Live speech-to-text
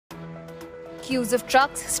Queues of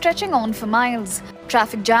trucks stretching on for miles.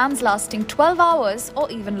 Traffic jams lasting 12 hours or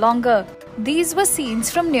even longer. These were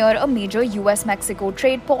scenes from near a major US-Mexico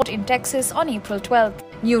trade port in Texas on April 12th.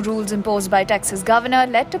 New rules imposed by Texas governor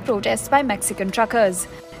led to protests by Mexican truckers.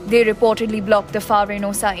 They reportedly blocked the Far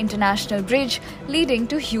Reynosa International Bridge, leading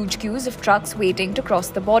to huge queues of trucks waiting to cross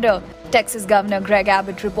the border. Texas Governor Greg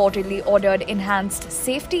Abbott reportedly ordered enhanced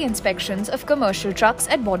safety inspections of commercial trucks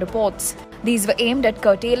at border ports. These were aimed at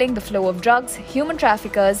curtailing the flow of drugs, human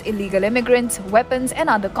traffickers, illegal immigrants, weapons and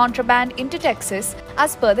other contraband into Texas,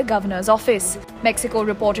 as per the governor's office. Mexico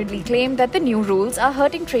reportedly claimed that the new rules are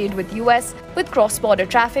hurting trade with US, with cross-border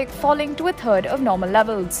traffic falling to a third of normal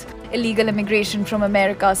levels. Illegal immigration from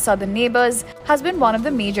America's southern neighbors has been one of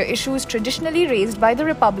the major issues traditionally raised by the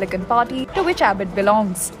Republican Party, to which Abbott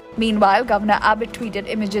belongs. Meanwhile, Governor Abbott tweeted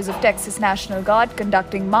images of Texas National Guard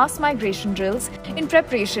conducting mass migration drills in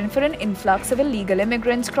preparation for an influx of illegal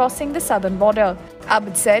immigrants crossing the southern border.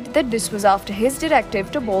 Abbott said that this was after his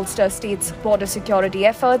directive to bolster states' border security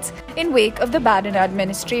efforts in wake of the Biden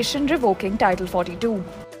administration revoking Title 42.